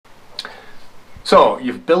So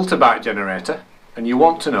you've built a bike generator and you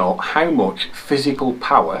want to know how much physical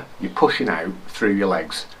power you're pushing out through your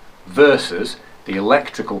legs versus the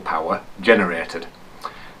electrical power generated.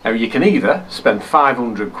 Now you can either spend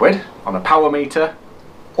 500 quid on a power meter,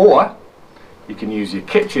 or you can use your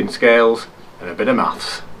kitchen scales and a bit of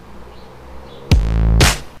maths.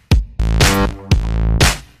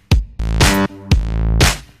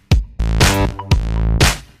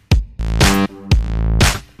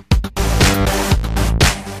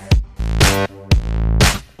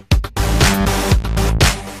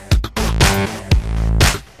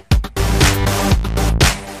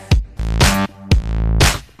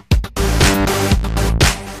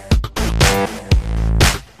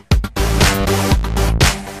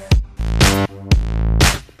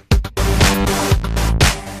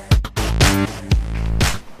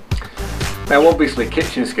 Now obviously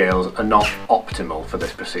kitchen scales are not optimal for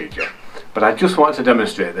this procedure, but I just wanted to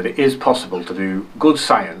demonstrate that it is possible to do good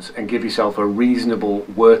science and give yourself a reasonable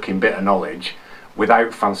working bit of knowledge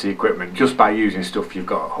without fancy equipment, just by using stuff you've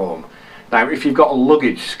got at home. Now if you've got a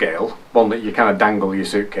luggage scale, one that you kind of dangle your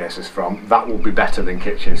suitcases from, that will be better than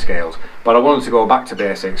kitchen scales. But I wanted to go back to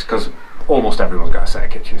basics because almost everyone's got a set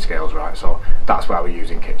of kitchen scales, right? So that's why we're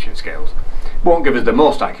using kitchen scales. Won't give us the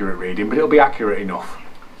most accurate reading, but it'll be accurate enough.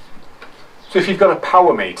 So if you've got a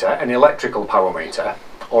power meter, an electrical power meter,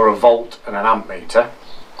 or a volt and an amp meter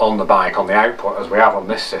on the bike, on the output as we have on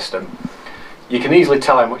this system, you can easily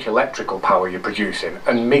tell how much electrical power you're producing,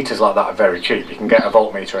 and meters like that are very cheap. You can get a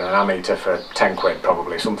voltmeter and an ammeter for 10 quid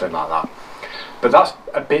probably, something like that. But that's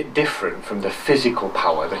a bit different from the physical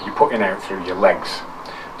power that you're putting out through your legs.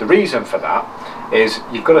 The reason for that is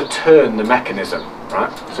you've got to turn the mechanism,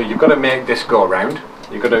 right? So you've got to make this go round,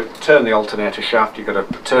 you've got to turn the alternator shaft, you've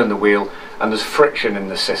got to turn the wheel, and there's friction in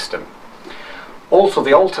the system. Also,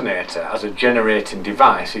 the alternator as a generating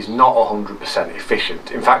device is not 100% efficient.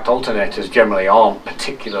 In fact, alternators generally aren't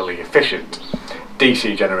particularly efficient.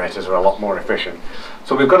 DC generators are a lot more efficient.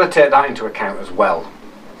 So we've got to take that into account as well.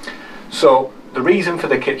 So the reason for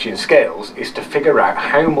the kitchen scales is to figure out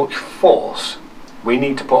how much force we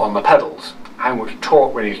need to put on the pedals, how much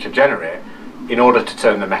torque we need to generate in order to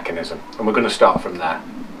turn the mechanism. And we're going to start from there.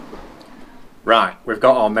 Right, we've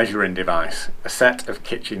got our measuring device, a set of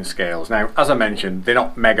kitchen scales. Now, as I mentioned, they're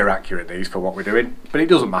not mega accurate, these, for what we're doing, but it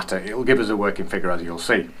doesn't matter, it'll give us a working figure, as you'll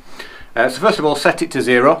see. So first of all, set it to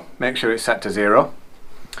 0, make sure it's set to 0,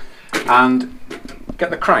 and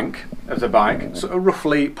get the crank of the bike sort of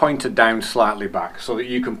roughly pointed down slightly back so that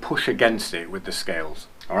you can push against it with the scales.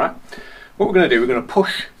 Alright, what we're going to do, we're going to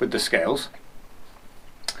push with the scales,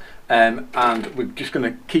 and we're just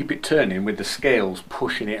going to keep it turning with the scales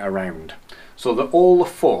pushing it around, so that all the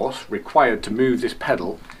force required to move this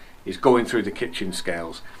pedal is going through the kitchen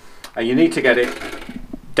scales. And you need to get it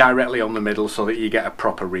directly on the middle so that you get a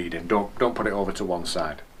proper reading. Don't put it over to one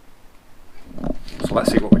side. So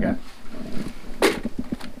let's see what we get.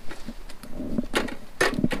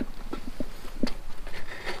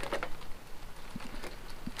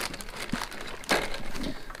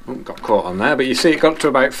 Got caught on there, but you see it got to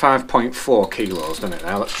about 5.4 kilos, doesn't it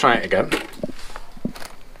now? Let's try it again.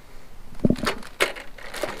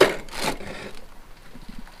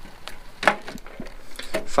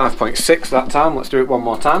 5.6 that time. Let's do it one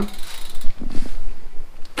more time.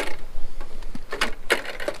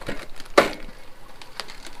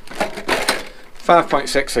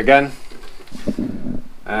 .6 again.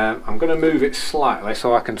 I'm going to move it slightly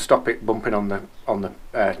so I can stop it bumping on the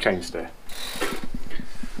chainstay.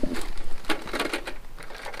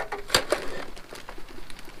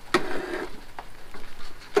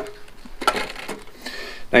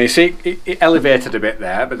 Now you see it elevated a bit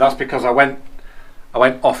there, but that's because I went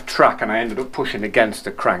off track and I ended up pushing against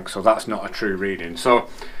the crank, so that's not a true reading. So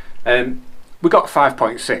we got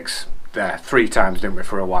 5.6 there 3 times, didn't we,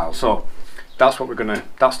 for a while? So that's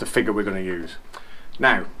the figure we're gonna use.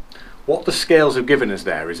 Now, what the scales have given us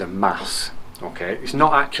there is a mass. Okay, it's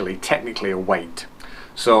not actually technically a weight.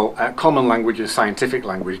 So common language and scientific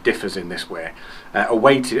language differs in this way. A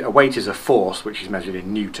weight is a force which is measured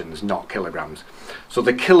in newtons, not kilograms. So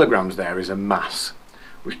the kilograms there is a mass,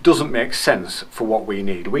 which doesn't make sense for what we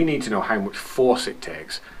need. We need to know how much force it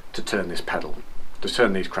takes to turn this pedal, to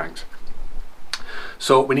turn these cranks.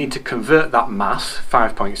 So we need to convert that mass,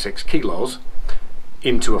 5.6 kilos,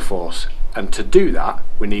 into a force. And to do that,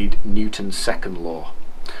 we need Newton's second law.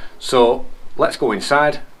 So let's go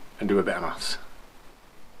inside and do a bit of maths.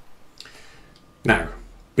 Now,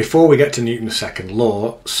 before we get to Newton's second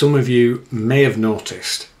law, some of you may have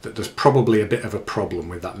noticed that there's probably a bit of a problem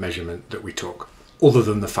with that measurement that we took, other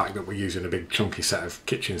than the fact that we're using a big chunky set of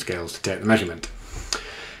kitchen scales to take the measurement.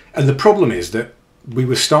 And the problem is that we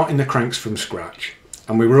were starting the cranks from scratch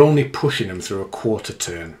and we were only pushing them through a quarter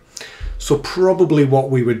turn. So probably what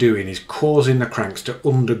we were doing is causing the cranks to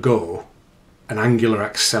undergo an angular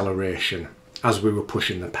acceleration as we were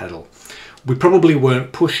pushing the pedal. We probably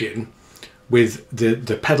weren't pushing with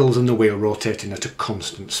the pedals and the wheel rotating at a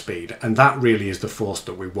constant speed, and that really is the force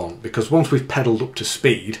that we want, because once we've pedalled up to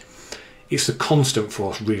speed, it's the constant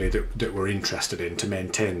force really that we're interested in to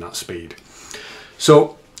maintain that speed.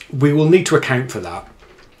 So we will need to account for that,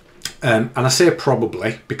 and I say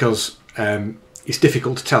probably because it's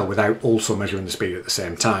difficult to tell without also measuring the speed at the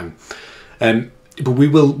same time. But we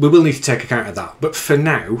will need to take account of that. But for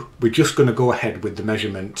now, we're just going to go ahead with the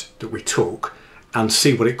measurement that we took and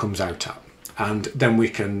see what it comes out at. And then we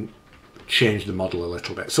can change the model a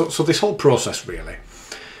little bit. So this whole process really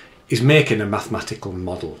is making a mathematical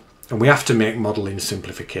model. And we have to make modelling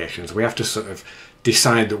simplifications. We have to sort of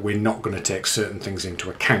decide that we're not going to take certain things into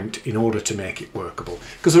account in order to make it workable.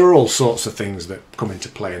 Because there are all sorts of things that come into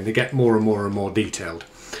play and they get more and more and more detailed.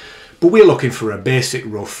 But we're looking for a basic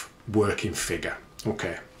rough working figure.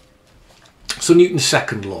 Okay. So Newton's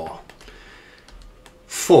second law.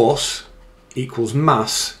 Force equals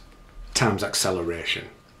mass times acceleration.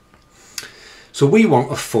 So we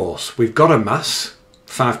want a force. We've got a mass,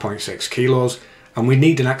 5.6 kilos, and we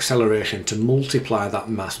need an acceleration to multiply that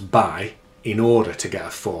mass by in order to get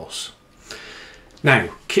a force. Now,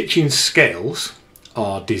 kitchen scales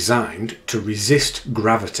are designed to resist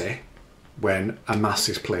gravity when a mass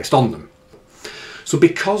is placed on them. So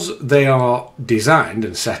because they are designed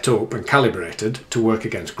and set up and calibrated to work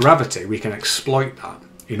against gravity, we can exploit that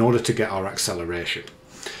in order to get our acceleration.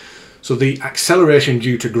 So the acceleration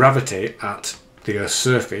due to gravity at the Earth's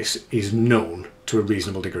surface is known to a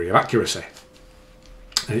reasonable degree of accuracy,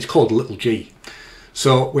 and it's called little g.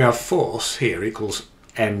 So we have force here equals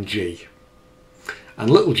mg, and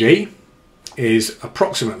little g is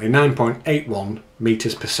approximately 9.81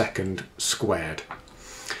 meters per second squared.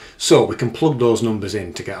 So we can plug those numbers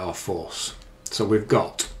in to get our force. So we've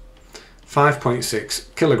got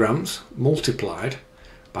 5.6 kilograms multiplied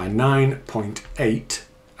by 9.8,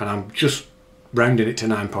 and I'm just rounding it to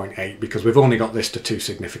 9.8 because we've only got this to two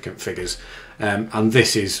significant figures, and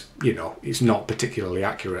this is, you know, it's not particularly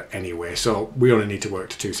accurate anyway, so we only need to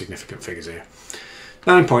work to two significant figures here.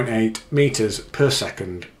 9.8 meters per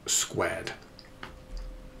second squared.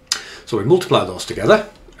 So we multiply those together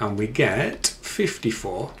and we get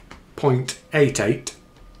 54.88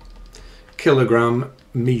 kilogram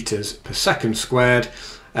meters per second squared,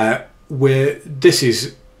 where this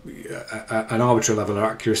is an arbitrary level of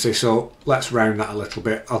accuracy, so let's round that a little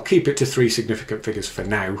bit. I'll keep it to three significant figures for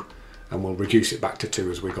now, and we'll reduce it back to two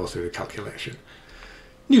as we go through the calculation.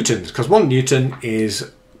 Newtons, because 1 Newton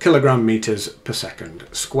is kilogram meters per second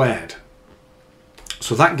squared.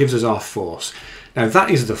 So that gives us our force. Now that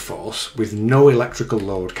is the force with no electrical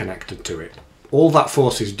load connected to it. All that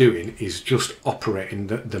force is doing is just operating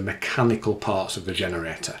the mechanical parts of the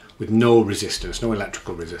generator with no resistance, no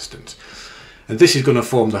electrical resistance. And this is going to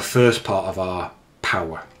form the first part of our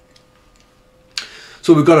power.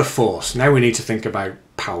 So we've got a force. Now we need to think about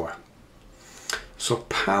power. So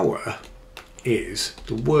power is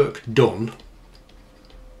the work done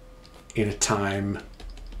in a time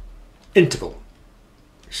interval.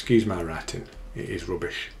 Excuse my writing, it is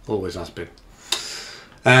rubbish, always has been.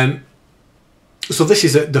 So this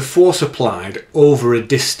is the force applied over a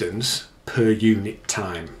distance per unit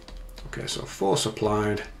time. Okay, so force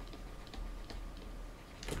applied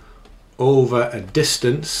over a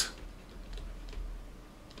distance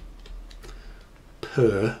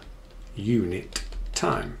per unit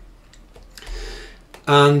time.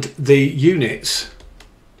 And the units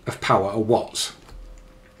of power are watts.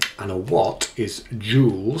 And a watt is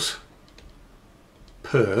joules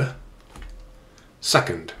per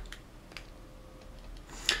second,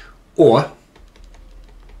 or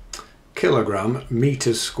kilogram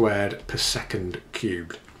meters squared per second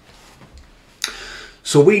cubed.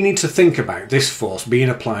 So we need to think about this force being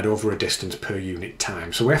applied over a distance per unit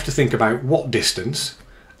time. So we have to think about what distance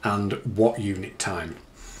and what unit time.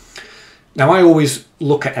 Now I always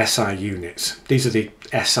look at SI units. These are the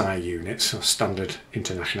SI units, so Standard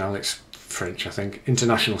International, it's French I think,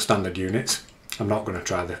 International Standard Units. I'm not going to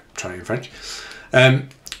try it in French.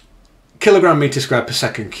 Kilogram meter squared per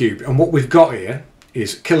second cubed, and what we've got here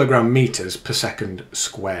is kilogram meters per second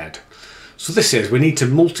squared. So this is, we need to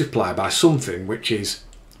multiply by something which is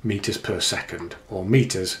meters per second, or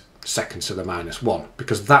meters seconds to the minus 1,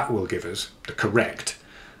 because that will give us the correct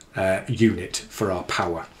unit for our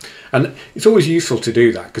power. And it's always useful to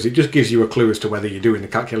do that because it just gives you a clue as to whether you're doing the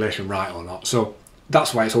calculation right or not. So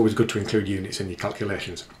that's why it's always good to include units in your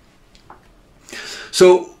calculations.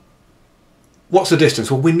 So what's the distance?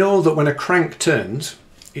 Well, we know that when a crank turns,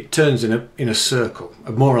 it turns in a circle,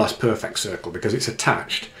 a more or less perfect circle, because it's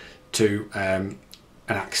attached to an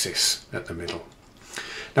axis at the middle.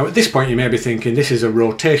 Now at this point you may be thinking this is a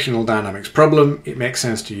rotational dynamics problem, it makes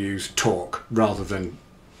sense to use torque rather than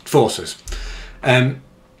forces. And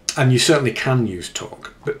you certainly can use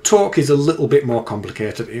torque, but torque is a little bit more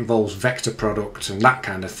complicated. It involves vector products and that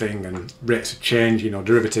kind of thing, and rates of change, you know,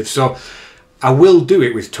 derivatives. So I will do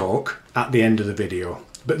it with torque at the end of the video,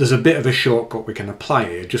 but there's a bit of a shortcut we can apply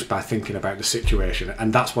here just by thinking about the situation,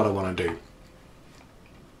 and that's what I want to do.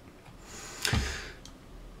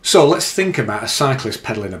 So let's think about a cyclist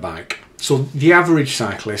pedalling a bike. So the average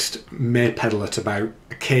cyclist may pedal at about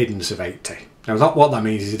a cadence of 80. Now what that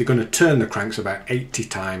means is they're going to turn the cranks about 80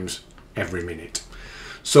 times every minute.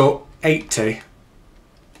 So 80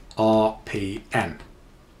 RPM,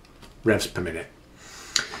 revs per minute.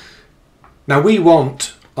 Now we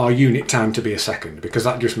want our unit time to be a second because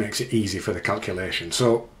that just makes it easy for the calculation.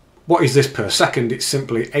 So what is this per second? It's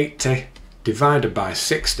simply 80 divided by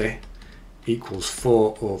 60 equals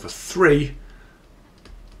 4/3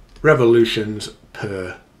 revolutions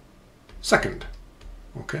per second.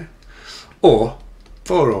 Okay, or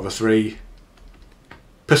 4/3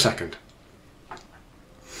 per second.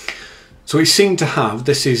 So it seemed to have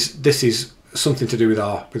this is something to do with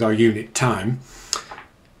our unit time.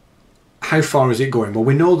 How far is it going? Well,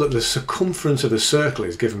 we know that the circumference of a circle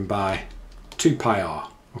is given by 2 pi r.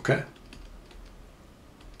 Okay,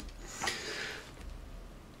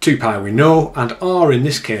 2 pi we know, and r in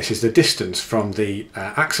this case is the distance from the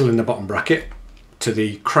axle in the bottom bracket to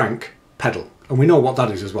the crank pedal, and we know what that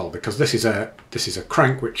is as well because this is a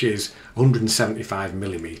crank which is 175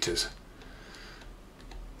 millimeters.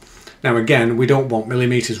 Now again, we don't want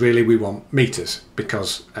millimeters really, we want meters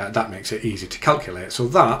because that makes it easy to calculate. So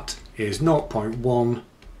that is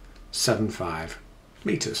 0.175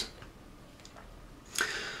 meters.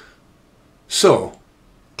 So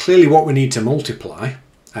clearly what we need to multiply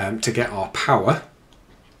to get our power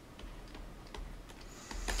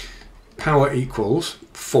equals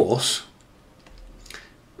force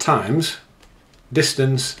times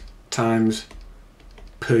distance times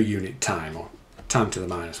per unit time, or time to the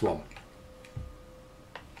 -1.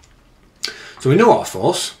 So we know our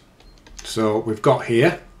force, so we've got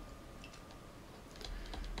here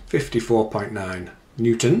 54.9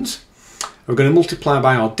 newtons. We're going to multiply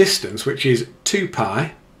by our distance, which is 2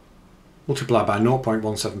 pi multiplied by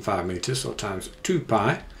 0.175 meters, so times 2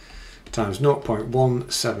 pi times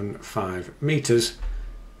 0.175 meters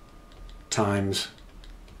times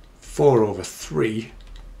 4/3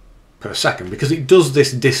 per second, because it does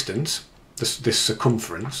this distance, this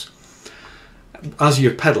circumference, as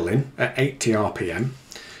you're pedaling at 80 RPM,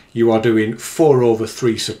 you are doing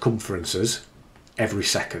 4/3 circumferences every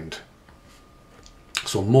second.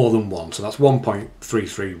 So more than one, so that's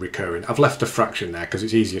 1.33 recurring. I've left a fraction there because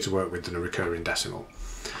it's easier to work with than a recurring decimal.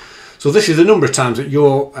 So this is the number of times that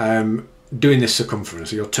you're doing this circumference,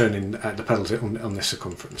 so you're turning the pedals on this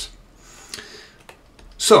circumference.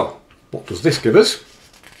 So what does this give us?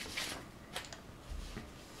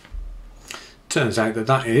 Turns out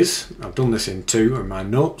that is, I've done this in 2 in my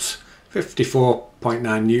notes,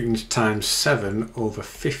 54.9 newtons times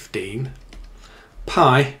 7/15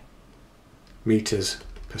 pi meters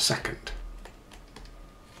per second.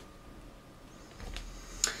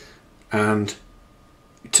 And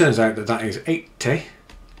it turns out that is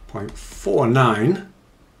 80.49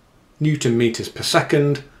 Newton meters per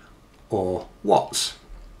second, or watts.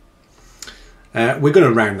 We're going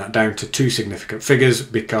to round that down to 2 significant figures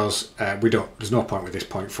because there's no point with this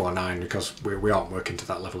 0.49 because we aren't working to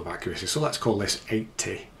that level of accuracy. So let's call this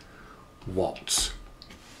 80 watts.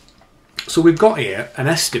 So we've got here an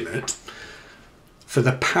estimate for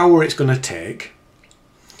the power it's going to take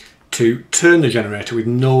to turn the generator with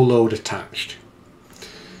no load attached.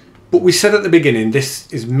 But we said at the beginning this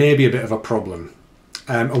is maybe a bit of a problem,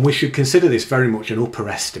 and we should consider this very much an upper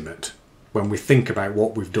estimate when we think about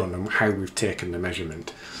what we've done and how we've taken the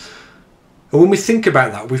measurement. And when we think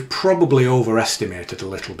about that, we've probably overestimated a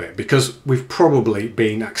little bit because we've probably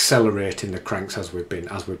been accelerating the cranks as we've been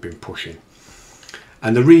pushing.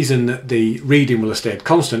 And the reason that the reading will have stayed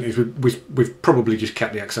constant is we've probably just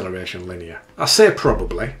kept the acceleration linear. I say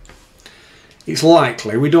probably. It's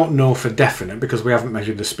likely, we don't know for definite because we haven't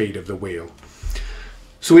measured the speed of the wheel.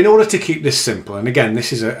 So in order to keep this simple, and again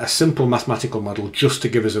this is a simple mathematical model just to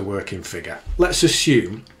give us a working figure, let's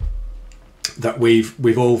assume that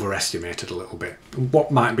we've overestimated a little bit.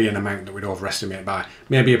 What might be an amount that we'd overestimate by?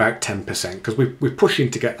 Maybe about 10%, because we're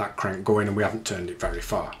pushing to get that crank going and we haven't turned it very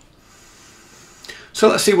far. So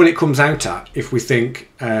let's see what it comes out at if we think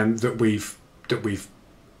that we've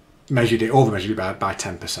measured it, over-measured it by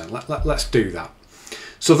 10%. Let's do that.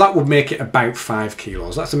 So that would make it about 5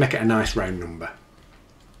 kilos. Let's make it a nice round number.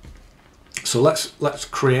 So let's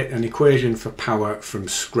create an equation for power from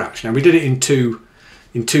scratch. Now we did it in two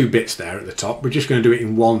bits there at the top. We're just going to do it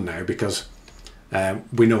in one now because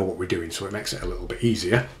we know what we're doing, so it makes it a little bit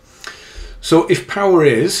easier. So if power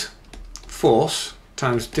is force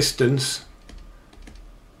times distance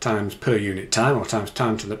times per unit time, or times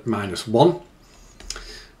time to the -1,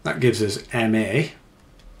 that gives us MA,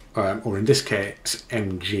 or in this case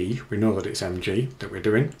mg. We know that it's mg that we're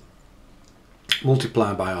doing,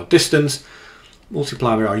 multiplied by our distance,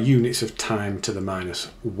 multiplied by our units of time to the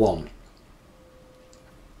 -1.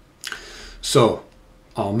 So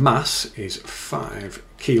our mass is 5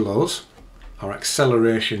 kilos, our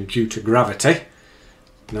acceleration due to gravity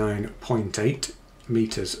 9.8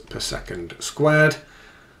 meters per second squared,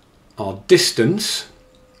 our distance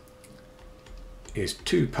is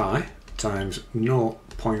 2 pi times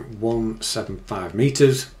 0.175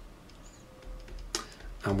 meters,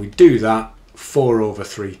 and we do that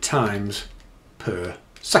 4/3 times per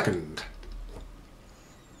second.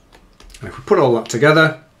 And if we put all that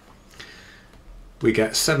together, we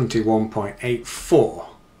get 71.84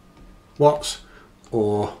 watts,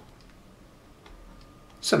 or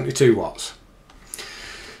 72 watts.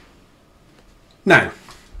 Now,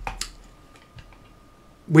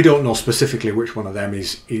 we don't know specifically which one of them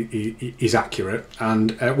is accurate,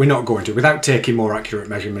 and we're not going to. Without taking more accurate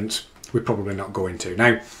measurements, we're probably not going to.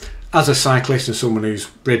 Now, as a cyclist and someone who's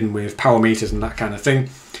ridden with power meters and that kind of thing,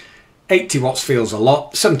 80 watts feels a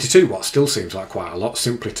lot. 72 watts still seems like quite a lot,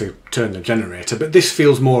 simply to turn the generator, but this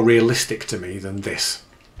feels more realistic to me than this.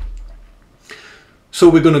 So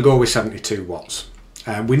we're going to go with 72 watts.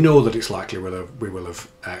 We know that it's likely we will have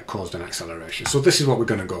caused an acceleration. So this is what we're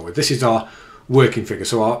going to go with. This is our working figure.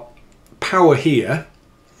 So our power here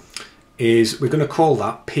is, we're going to call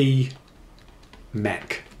that P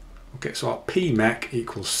mech. Okay, so our P mech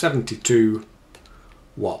equals 72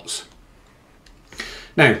 watts.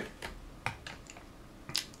 Now,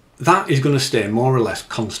 that is going to stay more or less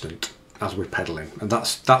constant as we're pedaling, and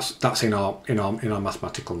that's in our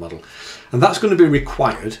mathematical model, and that's going to be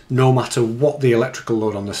required no matter what the electrical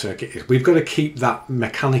load on the circuit is. We've got to keep that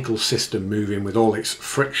mechanical system moving with all its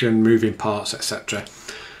friction, moving parts, etc.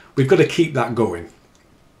 We've got to keep that going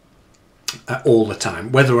all the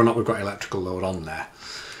time, whether or not we've got electrical load on there.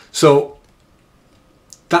 So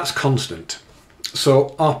that's constant.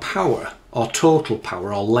 So our power, our total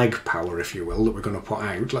power, our leg power, if you will, that we're going to put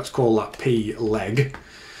out, let's call that P leg,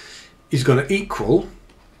 is going to equal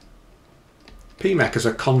P mech as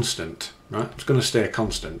a constant, right? It's going to stay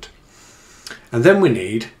constant. And then we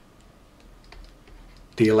need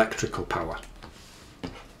the electrical power.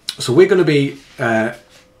 So we're going to be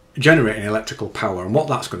generating electrical power, and what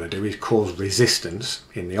that's going to do is cause resistance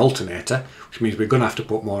in the alternator, which means we're going to have to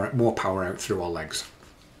put more power out through our legs.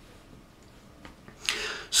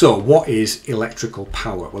 So what is electrical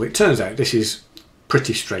power? Well, it turns out this is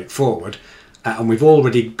pretty straightforward, and we've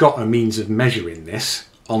already got a means of measuring this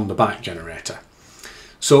on the bike generator.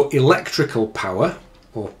 So electrical power,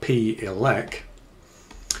 or P elec,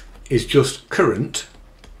 is just current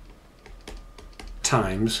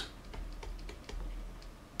times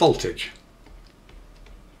voltage.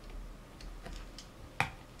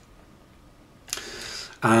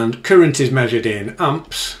 And current is measured in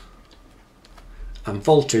amps, and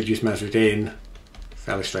voltage is measured in,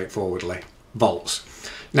 fairly straightforwardly, volts.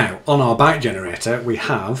 Now, on our bike generator, we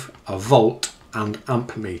have a volt and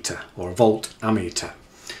amp meter, or a volt ammeter.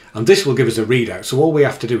 And this will give us a readout. So all we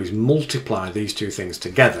have to do is multiply these two things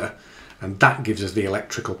together, and that gives us the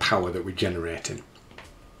electrical power that we're generating.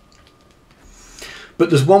 But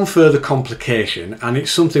there's one further complication, and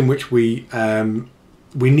it's something which we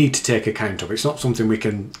need to take account of. It's not something we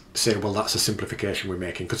can say, well, that's a simplification we're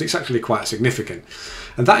making, because it's actually quite significant.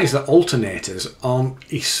 And that is that alternators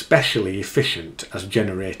aren't especially efficient as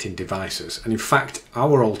generating devices. And in fact,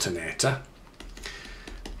 our alternator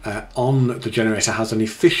on the generator has an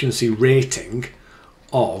efficiency rating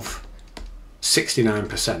of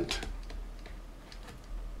 69%.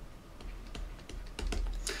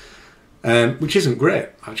 Which isn't great,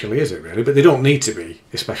 actually, is it really? But they don't need to be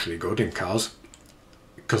especially good in cars,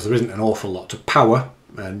 because there isn't an awful lot of power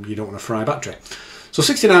and you don't want to fry a battery. So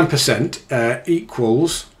 69%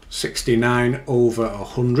 equals 69 over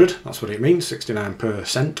 100. That's what it means,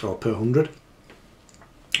 69% or per 100.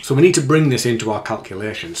 So we need to bring this into our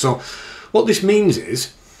calculation. So what this means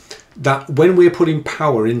is that when we're putting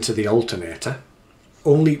power into the alternator,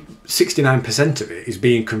 only 69% of it is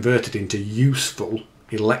being converted into useful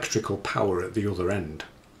electrical power at the other end.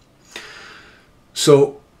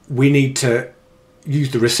 So we need to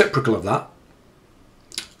use the reciprocal of that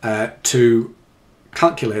to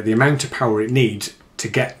calculate the amount of power it needs to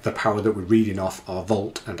get the power that we're reading off our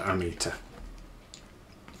volt and ammeter.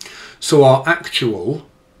 So our actual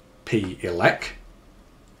P elec,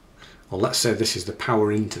 or let's say this is the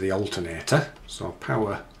power into the alternator, so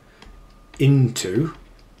power into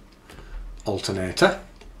alternator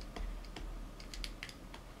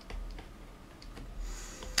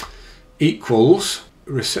equals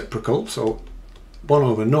reciprocal, so 1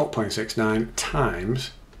 over 0.69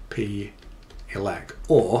 times P elec,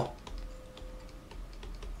 or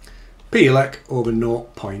P elec over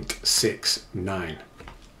 0.69.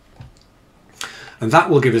 And that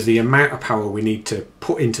will give us the amount of power we need to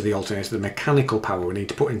put into the alternator, the mechanical power we need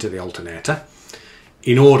to put into the alternator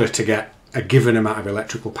in order to get a given amount of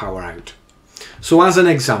electrical power out. So as an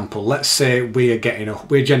example, let's say we're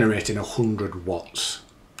generating 100 watts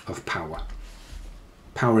of power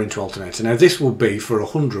into alternator. Now this will be for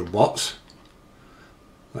 100 watts.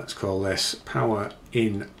 Let's call this power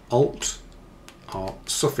in alt. Our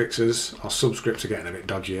suffixes, our subscripts are getting a bit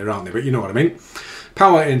dodgy here, aren't they? But you know what I mean.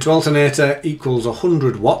 Power into alternator equals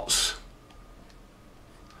 100 watts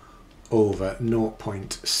over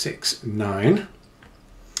 0.69.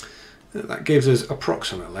 That gives us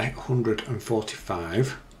approximately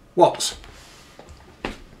 145 watts.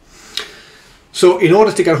 So in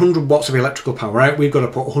order to get 100 watts of electrical power out, we've got to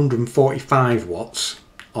put 145 watts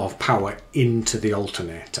of power into the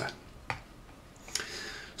alternator.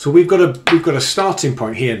 So we've got a starting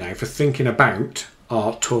point here now for thinking about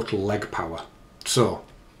our total leg power. So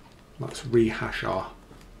let's rehash our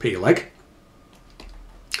P leg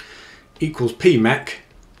equals P mech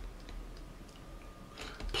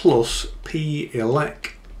plus P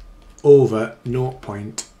elec over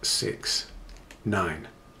 0.69.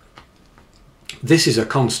 This is a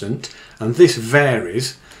constant, and this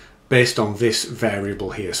varies based on this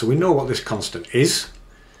variable here. So we know what this constant is.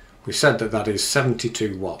 We said that that is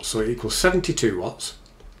 72 watts, so it equals 72 watts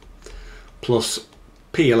plus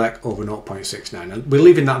P elec over 0.69, and we're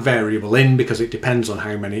leaving that variable in because it depends on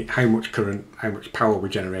how much power we're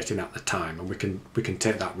generating at the time, and we can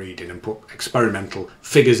take that reading and put experimental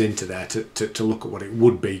figures into there to look at what it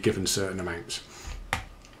would be given certain amounts.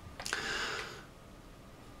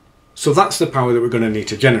 So that's the power that we're going to need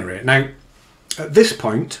to generate. Now, at this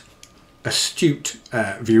point, astute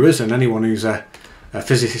viewers and anyone who's a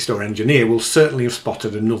physicist or engineer will certainly have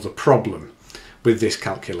spotted another problem with this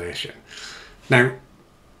calculation. Now,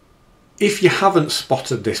 if you haven't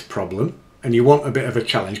spotted this problem and you want a bit of a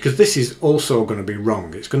challenge, because this is also going to be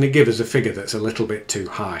wrong, it's going to give us a figure that's a little bit too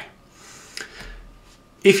high.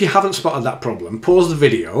 If you haven't spotted that problem, pause the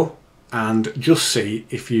video and just see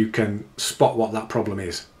if you can spot what that problem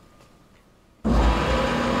is.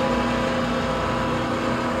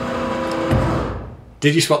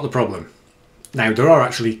 Did you spot the problem? Now, there are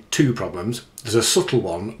actually two problems. There's a subtle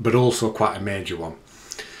one, but also quite a major one.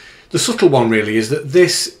 The subtle one really is that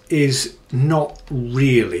this is not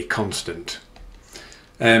really constant.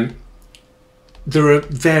 There are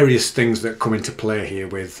various things that come into play here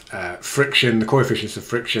with friction, the coefficients of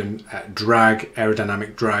friction, drag,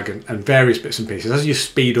 aerodynamic drag, and various bits and pieces. As you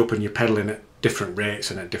speed up and you're pedaling at different rates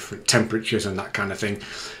and at different temperatures and that kind of thing,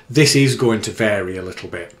 this is going to vary a little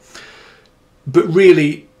bit. But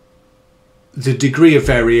really, the degree of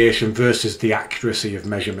variation versus the accuracy of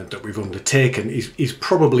measurement that we've undertaken is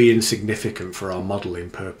probably insignificant for our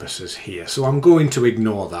modelling purposes here. So I'm going to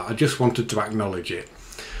ignore that. I just wanted to acknowledge it.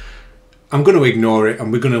 I'm going to ignore it,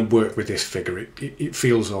 and we're going to work with this figure. It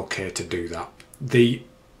feels okay to do that.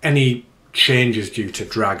 Any changes due to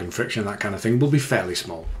drag and friction, that kind of thing, will be fairly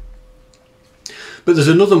small. But there's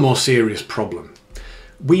another more serious problem.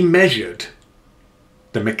 We measured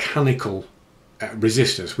the mechanical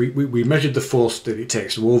resistance. We measured the force that it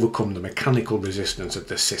takes to overcome the mechanical resistance of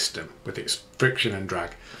the system with its friction and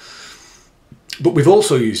drag. But we've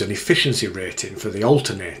also used an efficiency rating for the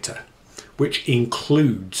alternator, which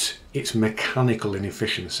includes its mechanical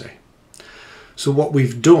inefficiency. So what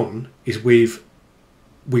we've done is we've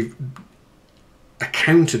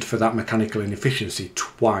accounted for that mechanical inefficiency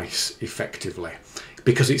twice effectively,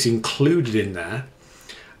 because it's included in there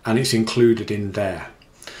and it's included in there.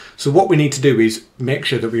 So what we need to do is make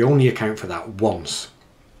sure that we only account for that once.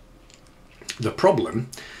 The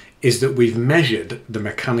problem is that we've measured the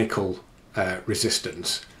mechanical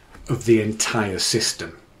resistance of the entire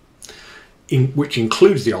system, which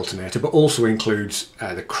includes the alternator, but also includes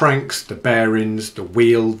the cranks, the bearings, the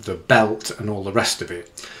wheel, the belt, and all the rest of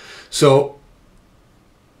it. So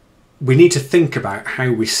we need to think about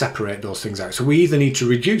how we separate those things out. So we either need to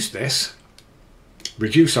reduce this,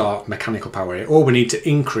 reduce our mechanical power rate, or we need to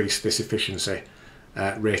increase this efficiency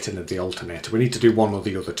rating of the alternator. We need to do one or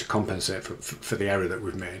the other to compensate for the error that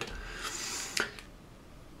we've made.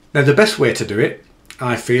 Now the best way to do it,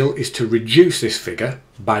 I feel, is to reduce this figure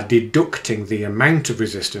by deducting the amount of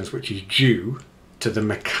resistance which is due to the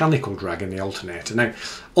mechanical drag in the alternator. Now,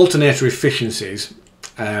 alternator efficiencies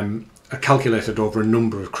are calculated over a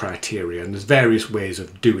number of criteria, and there's various ways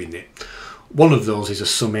of doing it. One of those is a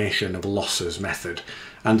summation of losses method,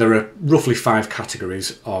 and there are roughly 5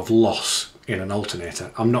 categories of loss in an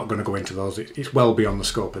alternator. I'm not going to go into those, it's well beyond the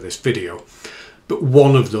scope of this video, but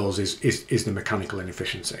one of those is the mechanical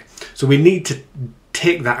inefficiency. So we need to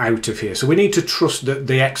take that out of here. So we need to trust that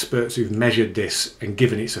the experts who've measured this and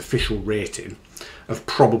given its official rating have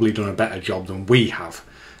probably done a better job than we have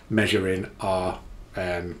measuring our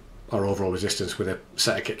overall resistance with a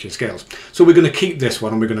set of kitchen scales. So we're going to keep this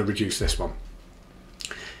one and we're going to reduce this one.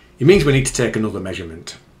 It means we need to take another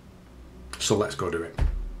measurement. So let's go do it.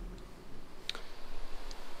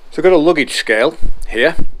 So I've got a luggage scale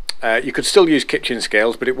here. You could still use kitchen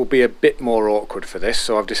scales, but it will be a bit more awkward for this,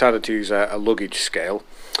 so I've decided to use a luggage scale.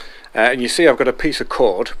 And you see I've got a piece of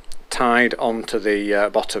cord tied onto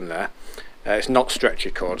the bottom there. It's not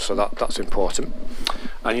stretchy cord, so that's important.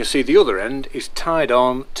 And you'll see the other end is tied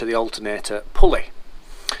on to the alternator pulley.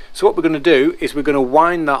 So what we're going to do is we're going to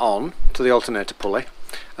wind that on to the alternator pulley,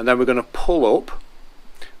 and then we're going to pull up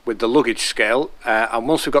with the luggage scale, and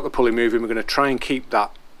once we've got the pulley moving, we're going to try and keep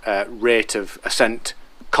that rate of ascent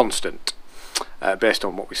constant based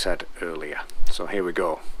on what we said earlier. So here we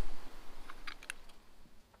go.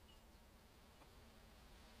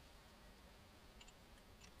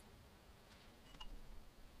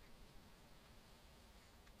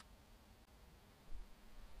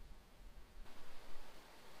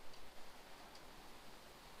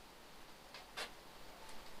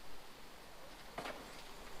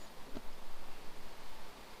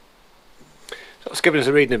 It's given us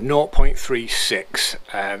a reading of 0.36,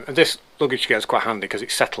 and this luggage scale is quite handy because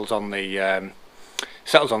it settles on the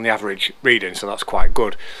average reading, so that's quite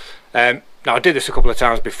good. Now I did this a couple of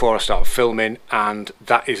times before I started filming, and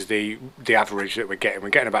that is the average that we're getting. We're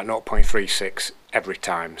getting about 0.36 every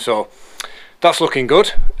time, so that's looking good.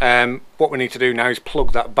 What we need to do now is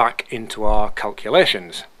plug that back into our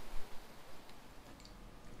calculations.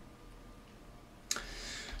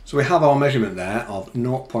 So we have our measurement there of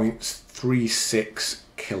 0.36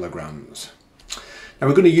 kilograms. Now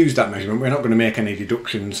we're going to use that measurement. We're not going to make any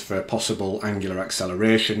deductions for possible angular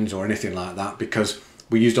accelerations or anything like that because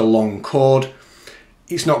we used a long cord.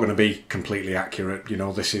 It's not going to be completely accurate. You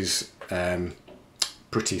know, this is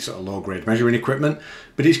pretty sort of low grade measuring equipment,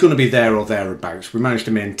 but it's going to be there or thereabouts. We managed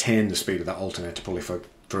to maintain the speed of that alternator pulley for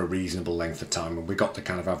a reasonable length of time, and we got the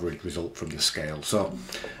kind of average result from the scale. So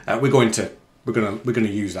we're going to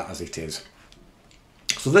use that as it is.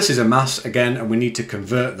 So this is a mass again, and we need to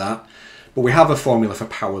convert that, but we have a formula for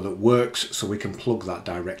power that works, so we can plug that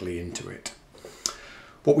directly into it.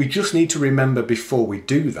 What we just need to remember before we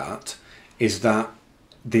do that is that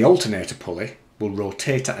the alternator pulley will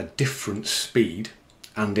rotate at a different speed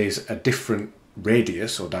and is a different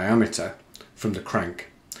radius or diameter from the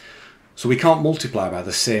crank. So we can't multiply by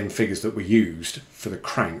the same figures that we used for the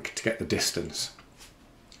crank to get the distance.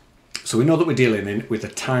 So we know that we're dealing with a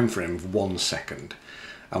time frame of 1 second,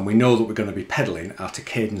 and we know that we're going to be pedalling at a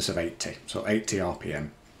cadence of 80, so 80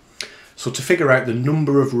 RPM. So to figure out the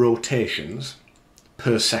number of rotations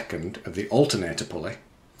per second of the alternator pulley,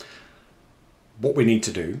 what we need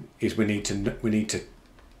to do is we need to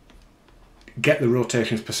get the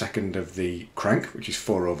rotations per second of the crank, which is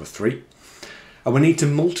 4/3, and we need to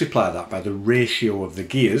multiply that by the ratio of the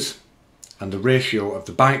gears and the ratio of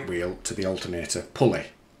the bike wheel to the alternator pulley.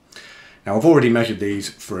 Now I've already measured these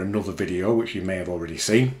for another video which you may have already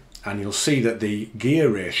seen, and you'll see that the gear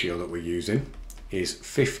ratio that we're using is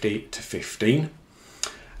 50:15,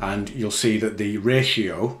 and you'll see that the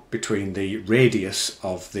ratio between the radius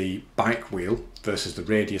of the bike wheel versus the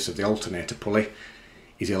radius of the alternator pulley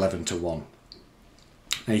is 11:1.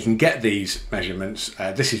 Now you can get these measurements,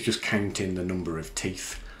 this is just counting the number of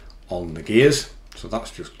teeth on the gears, so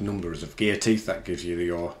that's just numbers of gear teeth, that gives you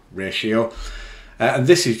your ratio. And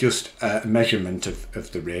this is just a measurement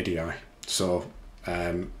of the radii. So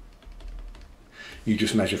you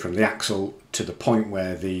just measure from the axle to the point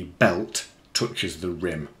where the belt touches the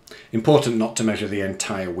rim. Important not to measure the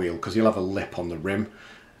entire wheel because you'll have a lip on the rim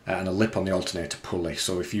and a lip on the alternator pulley.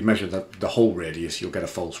 So if you measure the whole radius, you'll get a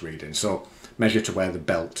false reading. So measure to where the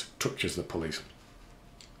belt touches the pulleys.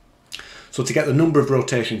 So to get the number of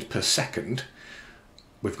rotations per second,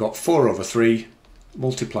 we've got 4 over 3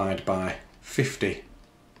 multiplied by 50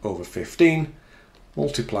 over 15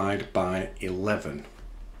 multiplied by 11.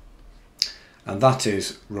 And that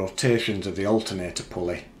is rotations of the alternator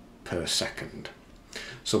pulley per second.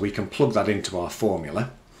 So we can plug that into our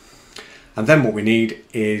formula. And then what we need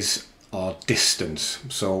is our distance.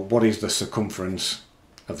 So what is the circumference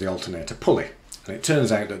of the alternator pulley? And it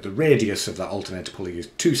turns out that the radius of that alternator pulley is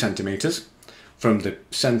 2 centimetres from the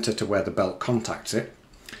centre to where the belt contacts it.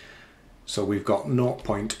 So we've got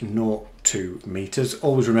 0.02 metres.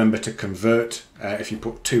 Always remember to convert. If you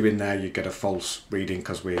put 2 in there, you get a false reading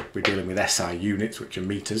because we're dealing with SI units, which are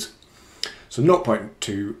metres. So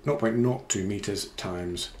 0.02 metres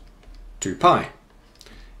times 2 pi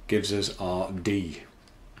gives us our D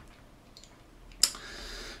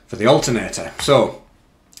for the alternator. So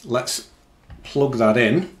let's plug that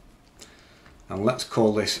in and let's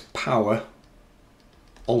call this power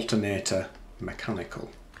alternator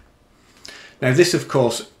mechanical. Now this, of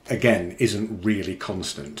course, again isn't really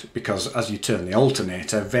constant, because as you turn the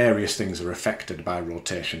alternator, various things are affected by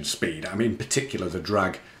rotation speed. I mean, in particular the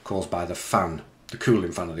drag caused by the fan, the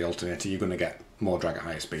cooling fan of the alternator. You're going to get more drag at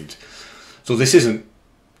higher speeds. So this isn't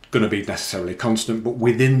going to be necessarily constant, but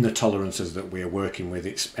within the tolerances that we're working with,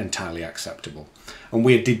 it's entirely acceptable. And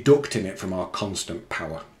we're deducting it from our constant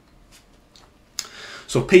power.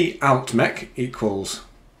 So P alt mech equals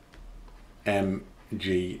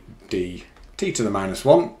mgd t to the minus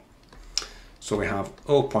 1. So we have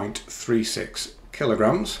 0.36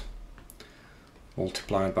 kilograms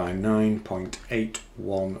multiplied by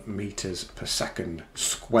 9.81 meters per second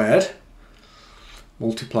squared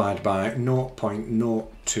multiplied by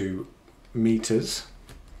 0.02 meters,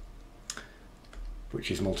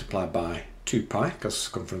 which is multiplied by 2 pi because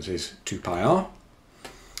circumference is 2 pi r,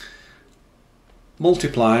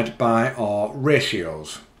 multiplied by our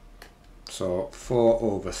ratios. So 4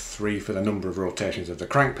 over 3 for the number of rotations of the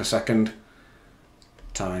crank per second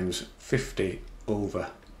times 50 over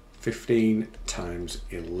 15 times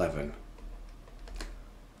 11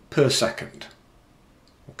 per second.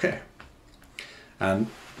 Okay. And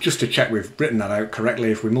just to check we've written that out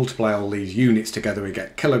correctly, if we multiply all these units together, we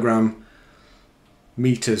get kilogram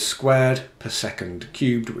meters squared per second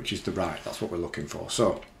cubed, which is the right. That's what we're looking for.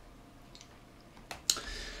 So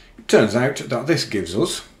it turns out that this gives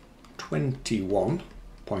us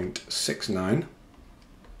 21.69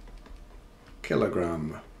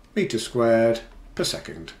 kilogram meter squared per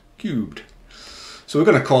second cubed. So we're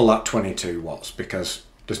going to call that 22 watts because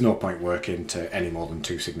there's no point working to any more than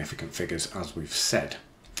 2 significant figures, as we've said.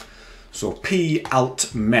 So P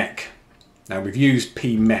alt mech. Now we've used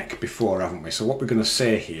P mech before, haven't we? So what we're going to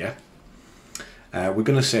say here, we're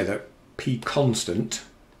going to say that P constant,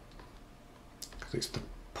 because it's the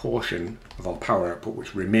portion of our power output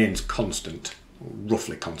which remains constant,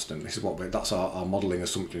 roughly constant. This is what that's our modelling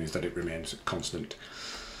assumption, is that it remains constant.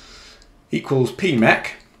 Equals P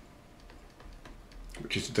mech,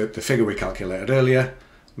 which is the figure we calculated earlier,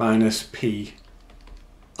 minus P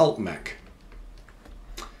alt mech,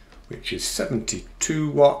 which is 72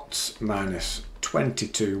 watts minus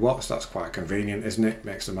 22 watts. That's quite convenient, isn't it?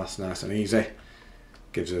 Makes the maths nice and easy.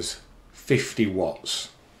 Gives us 50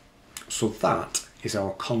 watts. So that is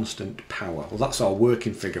our constant power. Well, that's our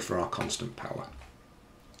working figure for our constant power.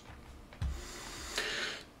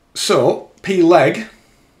 So P leg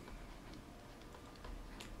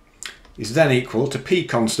is then equal to P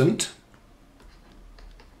constant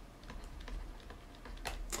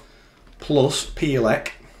plus P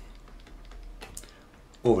elec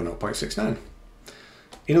over 0.69.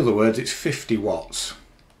 In other words, it's 50 watts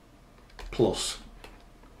plus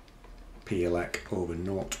P elec over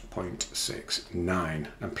 0.69.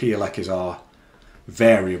 And P elec is our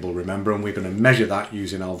variable, remember, and we're going to measure that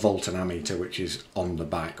using our volt and ammeter, which is on the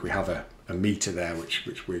back. We have a meter there which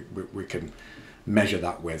we can measure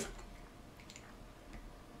that with.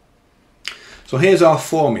 So here's our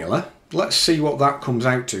formula. Let's see what that comes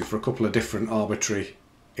out to for a couple of different arbitrary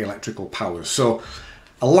electrical powers. So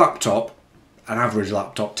a laptop, an average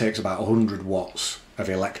laptop, takes about 100 watts of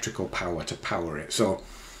electrical power to power it. So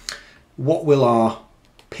what will our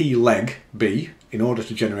P leg be in order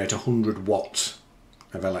to generate 100 watts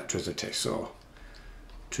of electricity? So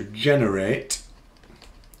to generate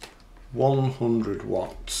 100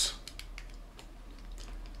 watts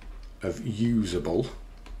of usable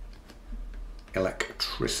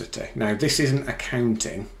electricity. Now this isn't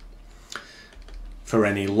accounting for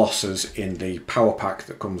any losses in the power pack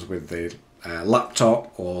that comes with the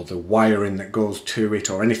laptop, or the wiring that goes to it,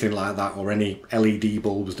 or anything like that, or any LED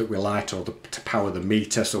bulbs that we light, or to power the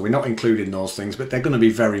meter. So we're not including those things, but they're going to be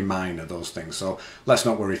very minor, those things, so let's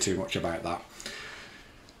not worry too much about that.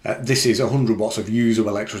 This is 100 watts of usable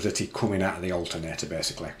electricity coming out of the alternator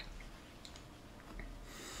basically.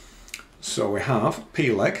 So we have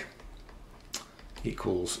P leg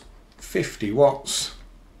equals 50 watts,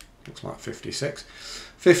 looks like 56,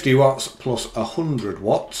 50 watts plus 100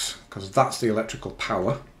 watts, because that's the electrical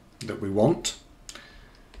power that we want,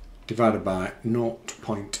 divided by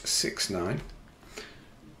 0.69.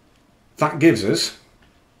 That gives us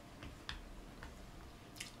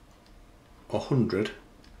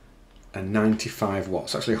 195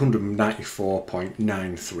 watts, actually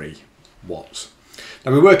 194.93 watts.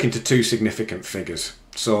 Now we work into two significant figures,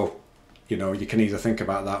 so you know you can either think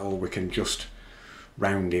about that or we can just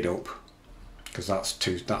round it up, because that's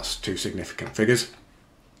two significant figures.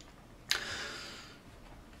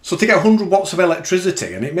 So to get 100 watts of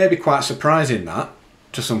electricity, and it may be quite surprising that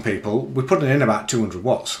to some people, we're putting in about 200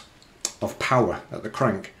 watts of power at the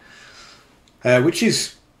crank, which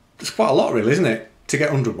is quite a lot really, isn't it? To get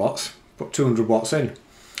 100 watts, put 200 watts in.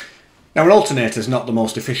 Now an alternator is not the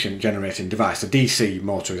most efficient generating device. A DC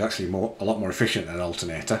motor is actually a lot more efficient than an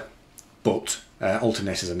alternator, but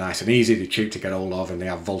alternators are nice and easy, they're cheap to get hold of, and they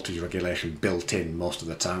have voltage regulation built in most of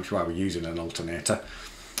the time, which is why we're using an alternator.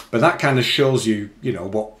 But that kind of shows you, you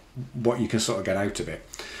know, what you can sort of get out of it.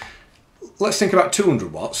 Let's think about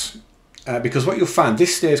 200 watts, because what you'll find,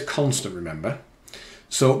 this stays constant, remember.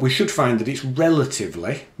 So we should find that it's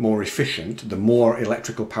relatively more efficient the more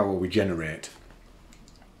electrical power we generate.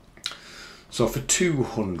 So for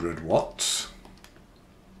 200 watts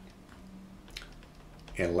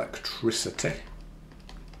electricity,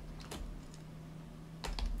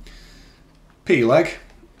 P leg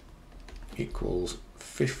equals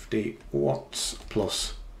 50 watts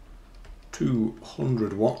plus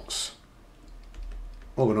 200 watts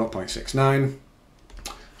over 0.69.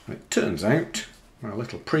 And it turns out my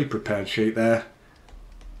little pre-prepared sheet there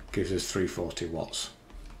gives us 340 watts.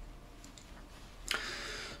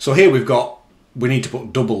 So here we need to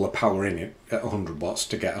put double the power in it at 100 watts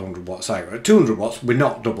to get 100 watts out. At 200 watts we're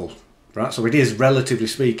not double, right? So it is relatively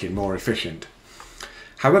speaking more efficient.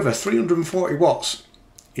 However, 340 watts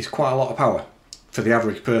is quite a lot of power for the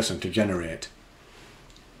average person to generate.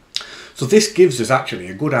 So this gives us actually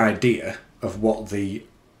a good idea of what the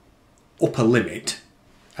upper limit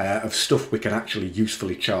of stuff we can actually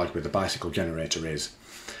usefully charge with a bicycle generator is.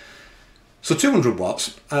 So 200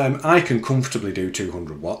 watts, I can comfortably do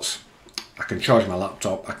 200 watts. I can charge my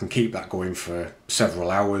laptop, I can keep that going for several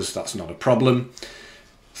hours, that's not a problem.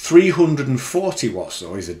 340 watts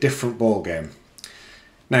though is a different ball game.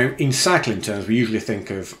 Now in cycling terms we usually think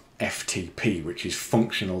of FTP, which is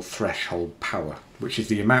functional threshold power, which is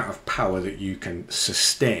the amount of power that you can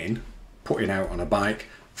sustain putting out on a bike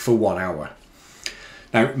for 1 hour.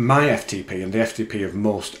 Now my FTP and the FTP of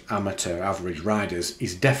most amateur average riders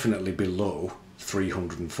is definitely below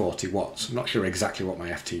 340 watts. I'm not sure exactly what my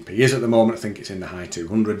FTP is at the moment, I think it's in the high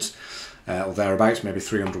 200s or thereabouts, maybe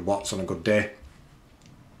 300 watts on a good day.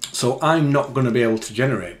 So I'm not going to be able to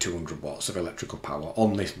generate 200 watts of electrical power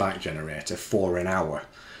on this bike generator for an hour.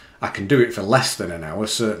 I can do it for less than an hour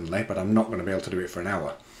certainly, but I'm not going to be able to do it for an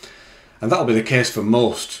hour. And that'll be the case for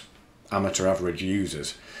most amateur average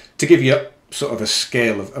users. To give you sort of a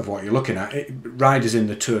scale of what you're looking at, riders in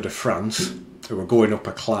the Tour de France who are going up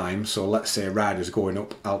a climb, so let's say riders going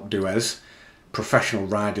up Alpe d'Huez, professional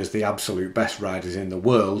riders, the absolute best riders in the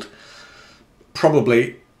world,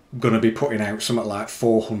 probably going to be putting out something like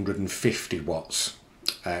 450 watts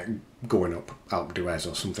going up Alpe d'Huez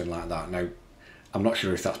or something like that. Now I'm not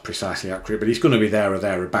sure if that's precisely accurate, but it's going to be there or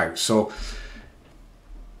thereabouts. So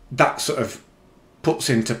that sort of puts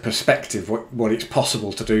into perspective what it's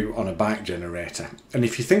possible to do on a bike generator. And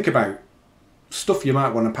if you think about stuff you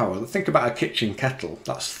might want to power, think about a kitchen kettle,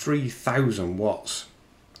 that's 3,000 watts,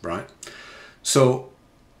 right? So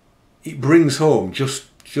it brings home just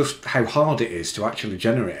how hard it is to actually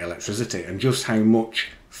generate electricity and just how much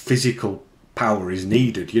physical power is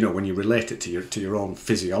needed, you know, when you relate it to your own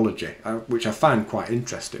physiology, which I find quite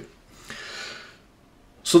interesting.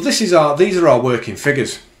 So these are our working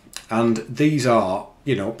figures, and these are,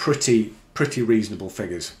 you know, pretty reasonable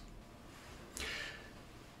figures.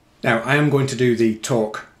 Now I am going to do the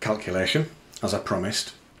torque calculation as I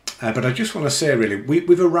promised, but I just want to say really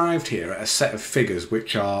we've arrived here at a set of figures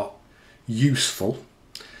which are useful.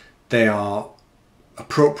 They are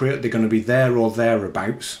appropriate, they're going to be there or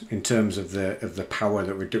thereabouts in terms of the power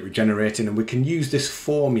that we're generating, and we can use this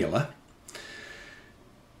formula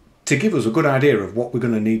to give us a good idea of what we're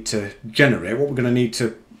going to need to generate, what we're going to need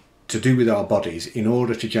to do with our bodies in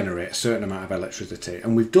order to generate a certain amount of electricity.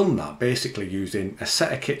 And we've done that basically using a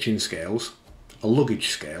set of kitchen scales, a luggage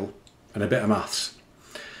scale and a bit of maths.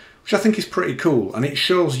 which I think is pretty cool, and it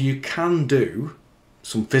shows you can do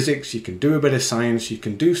some physics, you can do a bit of science, you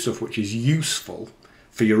can do stuff which is useful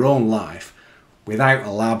for your own life without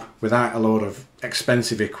a lab, without a load of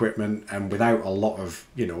expensive equipment, and without a lot of,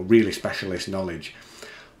 you know, really specialist knowledge.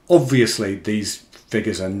 Obviously these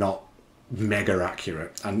figures are not mega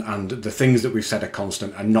accurate, and the things that we've said are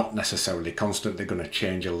constant are not necessarily constant. They're going to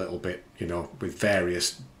change a little bit, you know, with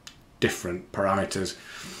various different parameters,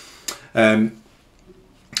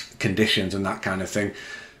 conditions and that kind of thing.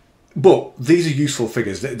 But these are useful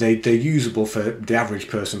figures. They're usable for the average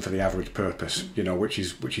person for the average purpose, you know, which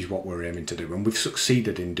is what we're aiming to do, and we've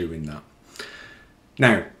succeeded in doing that.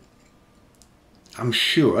 Now, I'm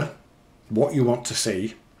sure what you want to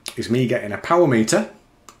see is me getting a power meter,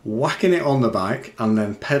 whacking it on the bike, and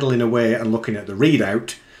then pedalling away and looking at the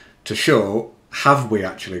readout to show, have we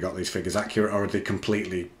actually got these figures accurate, or are they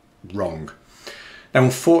completely wrong? Now,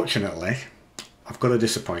 unfortunately, I've got to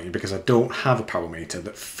disappoint you because I don't have a power meter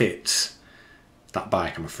that fits that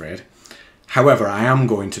bike, I'm afraid. However, I am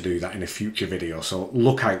going to do that in a future video, so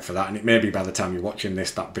look out for that, and it may be by the time you're watching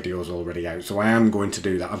this that video is already out. So I am going to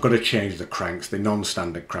do that. I've got to change the cranks, the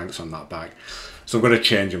non-standard cranks on that bike, so I've got to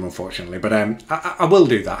change them, unfortunately, but I will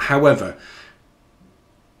do that. However,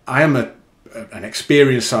 I am an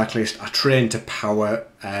experienced cyclist. I train to power.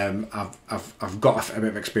 I've got a bit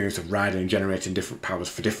of experience of riding and generating different powers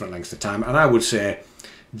for different lengths of time, and I would say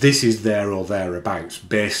this is there or thereabouts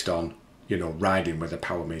based on, you know, riding with a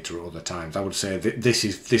power meter at other times. I would say that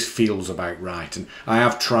this feels about right, and I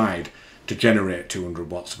have tried to generate 200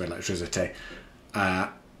 watts of electricity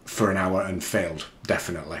for an hour and failed,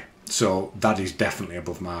 definitely. So that is definitely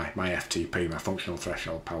above my FTP, my functional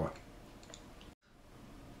threshold power.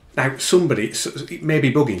 Now, it may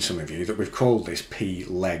be bugging some of you that we've called this P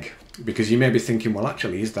leg, because you may be thinking, well,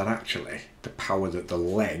 actually, is that actually the power that the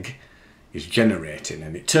leg is generating?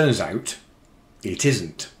 And it turns out it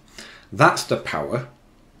isn't. That's the power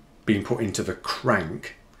being put into the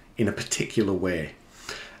crank in a particular way.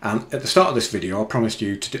 And at the start of this video, I promised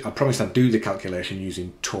I'd do the calculation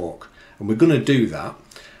using torque, and we're going to do that.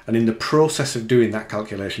 And in the process of doing that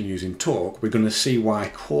calculation using torque, we're going to see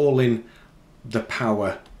why calling the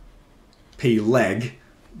power P leg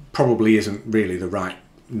probably isn't really the right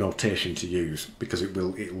notation to use, because it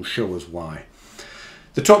will show us why.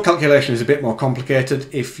 The torque calculation is a bit more complicated.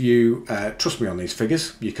 If you trust me on these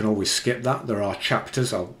figures, you can always skip that. There are chapters.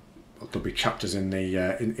 There'll be chapters in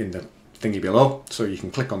the thingy below, so you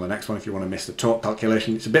can click on the next one if you want to miss the torque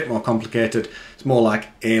calculation. It's a bit more complicated. It's more like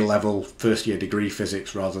A-level first year degree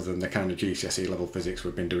physics rather than the kind of GCSE level physics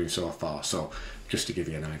we've been doing so far. So just to give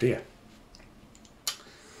you an idea.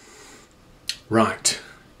 Right,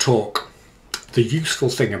 torque. The useful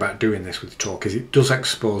thing about doing this with torque is it does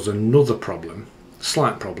expose another problem,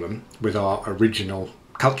 slight problem, with our original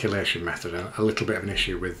calculation method, and a little bit of an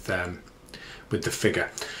issue with the figure,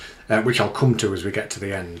 which I'll come to as we get to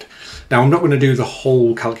the end. Now, I'm not going to do the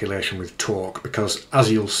whole calculation with torque because, as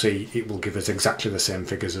you'll see, it will give us exactly the same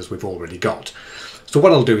figures as we've already got. So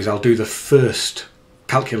what I'll do is I'll do the first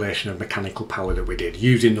calculation of mechanical power that we did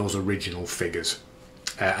using those original figures,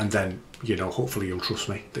 and then, you know, hopefully you'll trust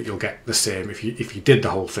me that you'll get the same. If you did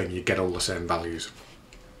the whole thing, you'd get all the same values.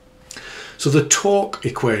 So the torque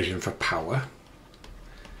equation for power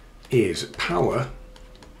is power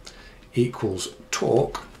equals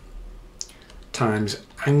torque times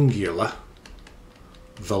angular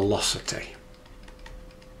velocity.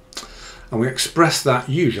 And we express that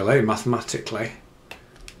usually mathematically.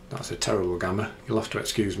 That's a terrible gamma. You'll have to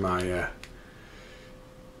excuse my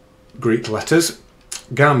Greek letters.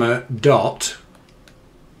 Gamma dot,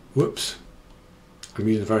 whoops, I'm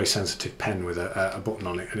using a very sensitive pen with a button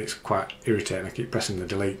on it, and it's quite irritating. I keep pressing the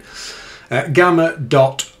delete. Gamma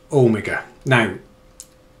dot omega. Now,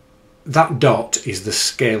 that dot is the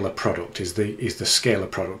scalar product, is the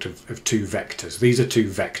scalar product of two vectors. These are two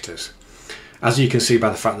vectors, as you can see by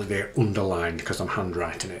the fact that they're underlined because I'm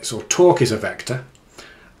handwriting it. So torque is a vector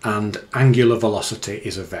and angular velocity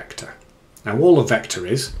is a vector. Now, all a vector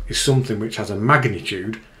is something which has a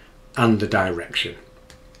magnitude and a direction.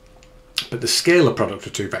 But the scalar product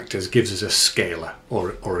of two vectors gives us a scalar,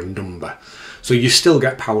 or a number. So you still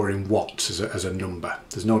get power in watts as a number.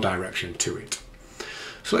 There's no direction to it.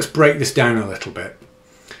 So let's break this down a little bit.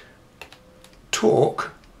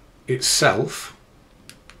 Torque itself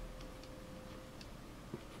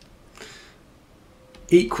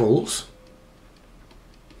equals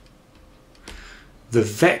the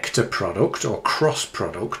vector product or cross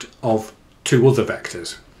product of two other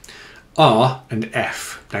vectors, R and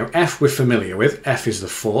F. Now, F we're familiar with. F is the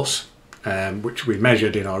force, which we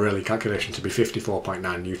measured in our early calculation to be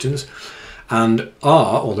 54.9 newtons. and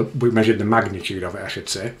R, or we measured the magnitude of it, I should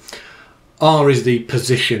say. R is the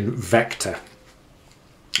position vector.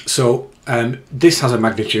 So this has a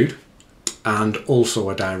magnitude and also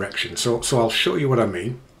a direction. So I'll show you what I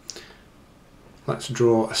mean. Let's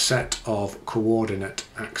draw a set of coordinate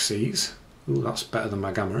axes. Ooh, that's better than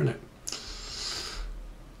my gamma, isn't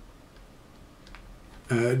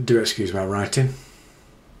it? Do excuse my writing.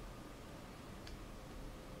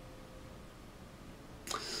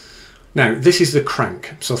 Now this is the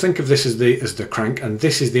crank. So think of this as the crank, and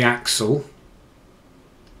this is the axle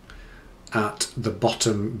at the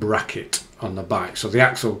bottom bracket on the bike. So the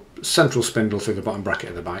axle, central spindle through the bottom bracket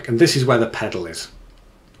of the bike, and this is where the pedal is.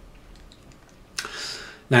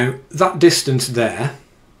 Now that distance there,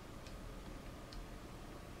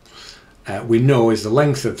 we know is the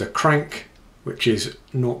length of the crank, which is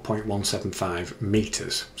 0.175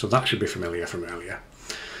 meters. So that should be familiar from earlier.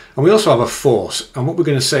 And we also have a force, and what we're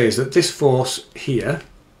going to say is that this force here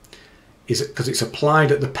is, because it's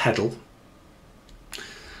applied at the pedal,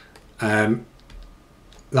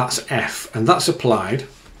 that's F, and that's applied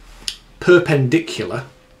perpendicular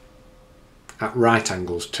at right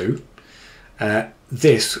angles to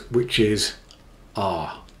this, which is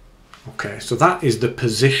R. Okay, so that is the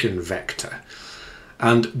position vector,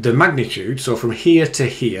 and the magnitude, so from here to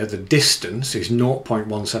here the distance is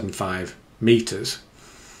 0.175 meters,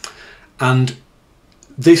 and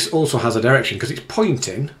this also has a direction because it's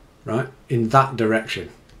pointing right in that direction.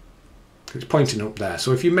 It's pointing up there.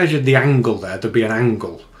 So if you measured the angle there, there'd be an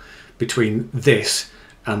angle between this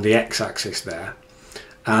and the x-axis there,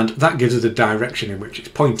 and that gives us the direction in which it's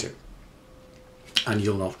pointing. And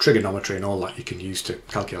you'll know trigonometry and all that you can use to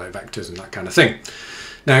calculate vectors and that kind of thing.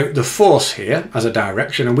 Now the force here has a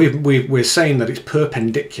direction, and we're saying that it's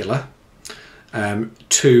perpendicular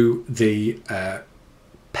to the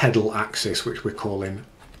pedal axis, which we're calling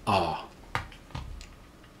R.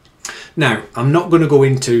 Now I'm not going to go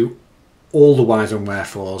into all the whys and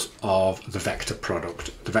wherefores of the vector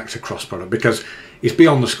product, the vector cross product, because it's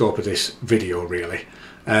beyond the scope of this video really.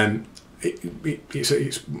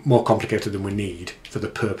 It's more complicated than we need for the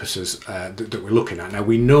purposes that we're looking at. Now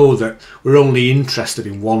we know that we're only interested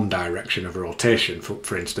in one direction of rotation,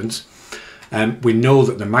 for instance. We know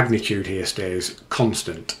that the magnitude here stays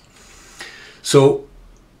constant. So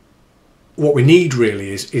what we need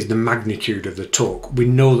really is the magnitude of the torque. We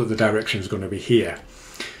know that the direction is going to be here.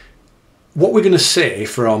 What we're going to say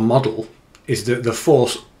for our model is that the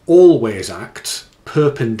force always acts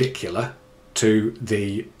perpendicular to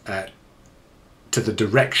the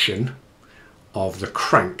direction of the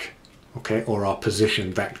crank, okay, or our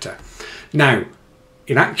position vector. Now,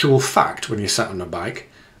 in actual fact, when you're sat on a bike,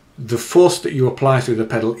 the force that you apply through the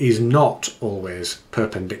pedal is not always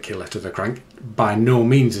perpendicular to the crank. By no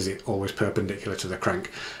means is it always perpendicular to the crank,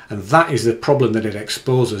 and that is the problem that it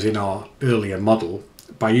exposes in our earlier model.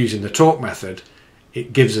 By using the torque method,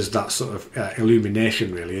 it gives us that sort of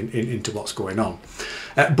illumination really into what's going on.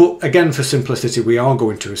 But again, for simplicity, we are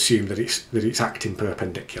going to assume that it's acting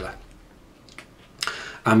perpendicular.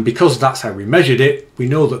 And because that's how we measured it, we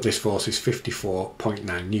know that this force is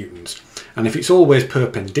 54.9 newtons. And if it's always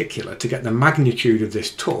perpendicular, to get the magnitude of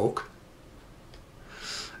this torque,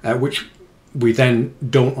 which we then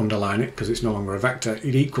don't underline it because it's no longer a vector,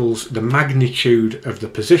 it equals the magnitude of the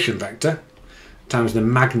position vector times the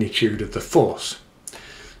magnitude of the force.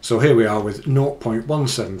 So here we are with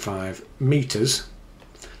 0.175 meters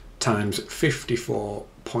times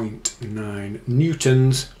 54.9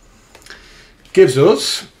 newtons gives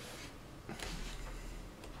us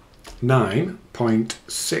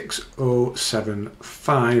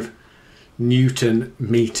 9.6075 Newton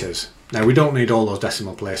meters. Now we don't need all those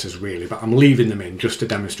decimal places really, but I'm leaving them in just to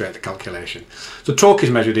demonstrate the calculation. So torque is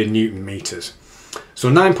measured in Newton meters. So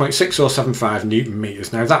 9.6075 Newton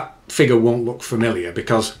meters. Now that figure won't look familiar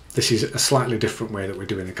because this is a slightly different way that we're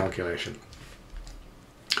doing the calculation.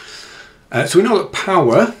 So we know that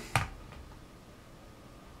power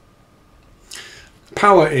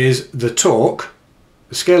is the torque,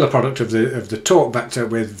 the scalar product of the torque vector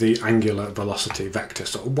with the angular velocity vector.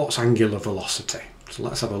 So what's angular velocity? So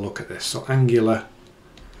let's have a look at this. So angular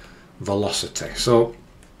velocity. So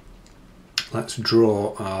let's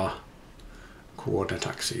draw our coordinate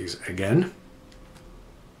axes again.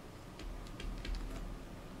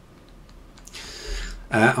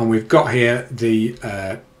 And we've got here the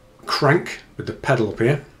crank with the pedal up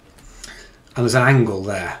here, and there's an angle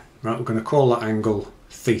there. Right, we're going to call that angle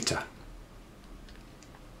theta.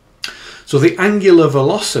 So the angular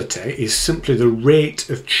velocity is simply the rate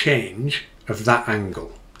of change of that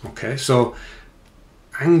angle. Okay, so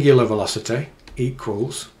angular velocity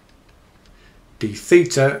equals d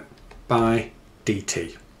theta by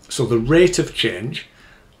dt. So the rate of change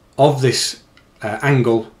of this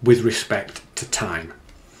angle with respect to time.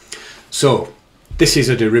 So this is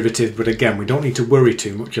a derivative, but again, we don't need to worry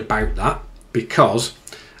too much about that because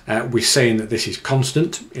we're saying that this is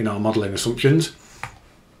constant in our modelling assumptions.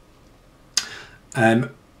 And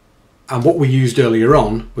what we used earlier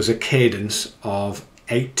on was a cadence of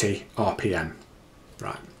 80 RPM.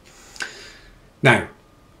 Right. Now,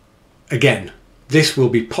 again, this will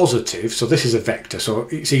be positive, so this is a vector, so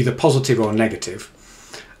it's either positive or negative.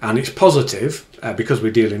 And it's positive, because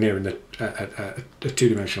we're dealing here in a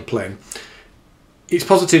two-dimensional plane, it's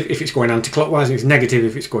positive if it's going anti-clockwise and it's negative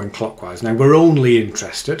if it's going clockwise. Now, we're only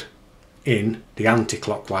interested in the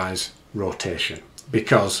anti-clockwise rotation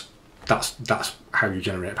because that's how you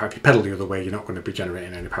generate power. If you pedal the other way, you're not going to be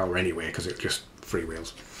generating any power anyway because it just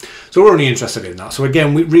freewheels. So we're only interested in that. So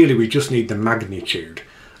again, we just need the magnitude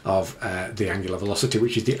of the angular velocity,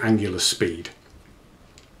 which is the angular speed.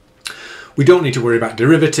 We don't need to worry about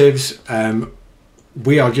derivatives.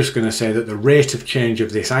 We are just going to say that the rate of change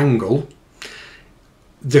of this angle,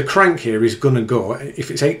 the crank here is going to go, if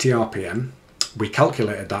it's 80 RPM, we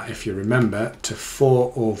calculated that, if you remember, to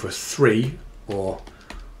 4/3 or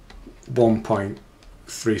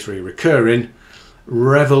 1.33 recurring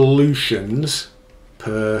revolutions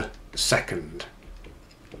per second.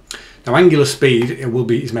 Now, angular speed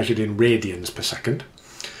is measured in radians per second.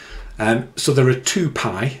 So there are 2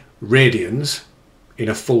 pi radians in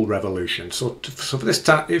a full revolution. So for this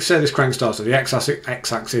time, if say this crank starts at the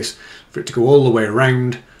x-axis, for it to go all the way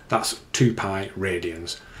around, that's 2 pi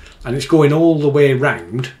radians. And it's going all the way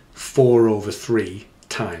around 4/3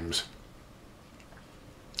 times.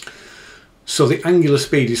 So the angular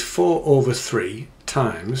speed is 4/3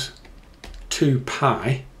 times 2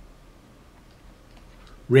 pi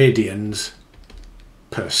radians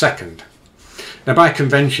per second. Now, by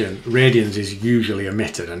convention, radians is usually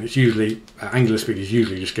omitted, and it's usually angular speed is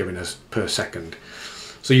usually just given as per second.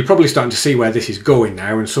 So you're probably starting to see where this is going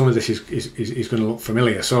now, and some of this is going to look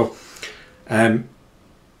familiar. So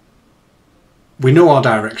we know our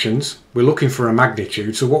directions, we're looking for a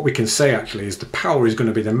magnitude, so what we can say actually is the power is going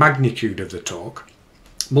to be the magnitude of the torque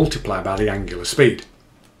multiplied by the angular speed.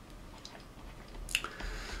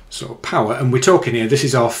 So power, and we're talking here, this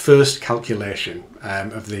is our first calculation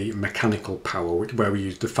of the mechanical power, where we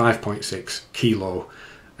use the 5.6 kilo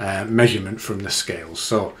measurement from the scales.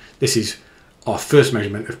 So this is our first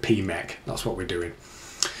measurement of P mech, that's what we're doing.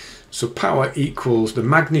 So power equals the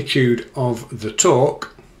magnitude of the torque.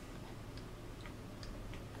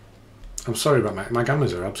 I'm sorry about my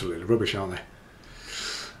gammas are absolutely rubbish, aren't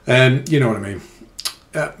they? You know what I mean.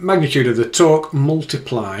 Magnitude of the torque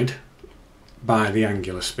multiplied by the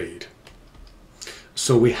angular speed.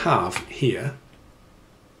 So we have here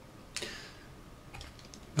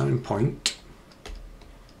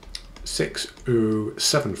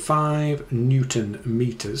 9.6075 Newton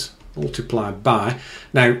meters multiplied by,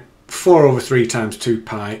 now 4/3 times 2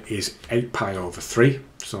 pi is 8 pi over 3,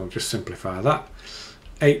 so I'll just simplify that.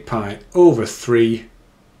 8 pi over 3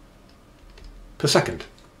 per second.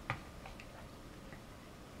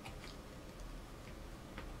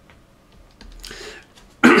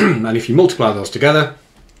 And if you multiply those together,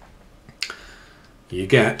 you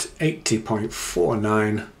get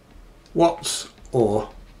 80.49 watts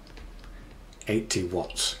or 80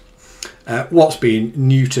 watts. Watts being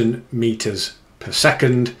Newton meters per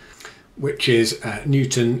second, which is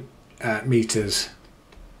Newton meters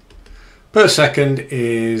per second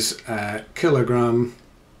is kilogram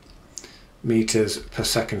meters per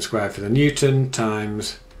second squared for the Newton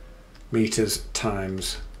times meters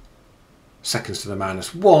times seconds to the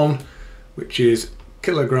 -1, which is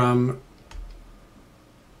kilogram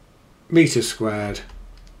meters squared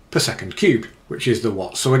per second cubed, which is the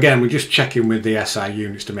watts. So again, we're just checking with the SI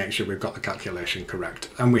units to make sure we've got the calculation correct,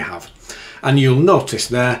 and we have. And you'll notice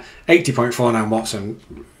there 80.49 watts and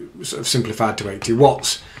sort of simplified to 80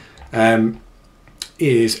 watts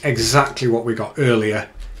is exactly what we got earlier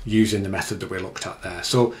using the method that we looked at there.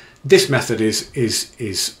 So this method is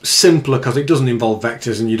simpler because it doesn't involve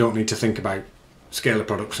vectors and you don't need to think about scalar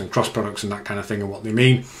products and cross products and that kind of thing and what they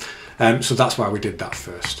mean. So that's why we did that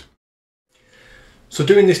first. So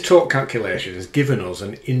doing this torque calculation has given us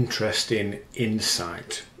an interesting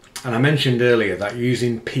insight. And I mentioned earlier that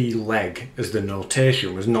using P leg as the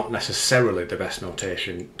notation was not necessarily the best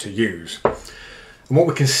notation to use. And what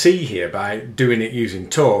we can see here by doing it using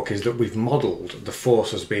torque is that we've modelled the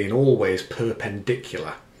force as being always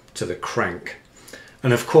perpendicular to the crank.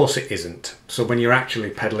 And of course it isn't. So when you're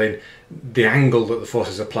actually pedalling, the angle that the force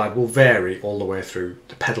is applied will vary all the way through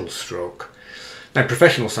the pedal stroke. Now,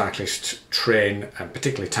 professional cyclists train, and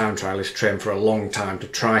particularly time trialists, train for a long time to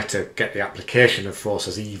try to get the application of force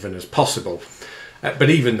as even as possible. But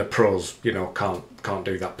even the pros, can't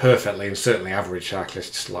do that perfectly, and certainly average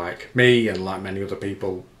cyclists like me and like many other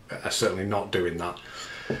people are certainly not doing that.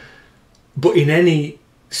 But in any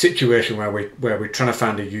situation where we're trying to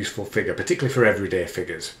find a useful figure, particularly for everyday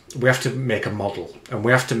figures, we have to make a model, and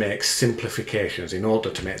we have to make simplifications in order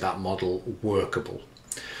to make that model workable.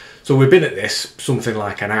 So we've been at this something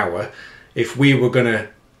like an hour. If we were going to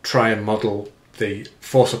try and model the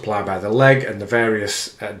force applied by the leg and the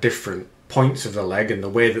various different points of the leg and the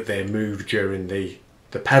way that they move during the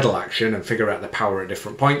pedal action and figure out the power at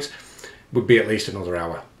different points, would be at least another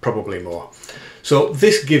hour, probably more. So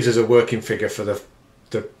this gives us a working figure for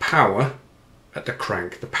the power at the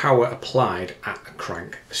crank, the power applied at the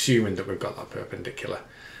crank, assuming that we've got that perpendicular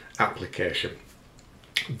application.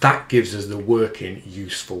 That gives us the working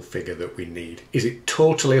useful figure that we need. Is it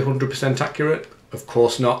totally 100% accurate? Of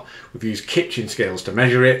course not. We've used kitchen scales to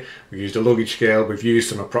measure it. We've used a luggage scale. We've used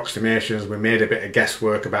some approximations. We made a bit of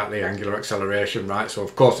guesswork about the angular acceleration, right? So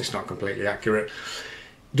of course it's not completely accurate.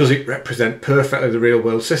 Does it represent perfectly the real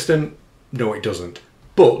world system? No, it doesn't.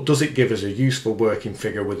 But does it give us a useful working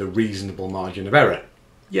figure with a reasonable margin of error?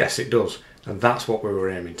 Yes, it does. And that's what we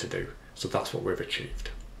were aiming to do. So that's what we've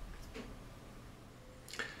achieved.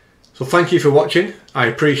 So thank you for watching. I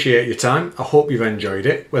appreciate your time. I hope you've enjoyed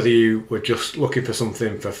it. Whether you were just looking for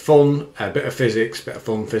something for fun, a bit of physics, bit of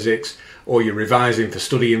fun physics, or you're revising for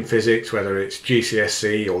studying physics, whether it's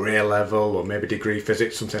GCSE or A level or maybe degree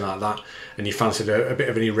physics, something like that, and you fancied a bit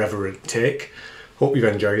of an irreverent take. Hope you've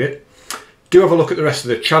enjoyed it. Do have a look at the rest of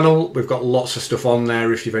the channel. We've got lots of stuff on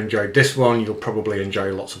there. If you've enjoyed this one, you'll probably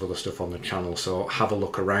enjoy lots of other stuff on the channel. So have a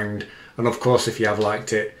look around. And of course, if you have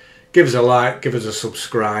liked it, give us a like, give us a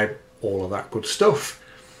subscribe, all of that good stuff.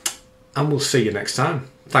 And we'll see you next time.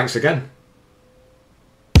 Thanks again.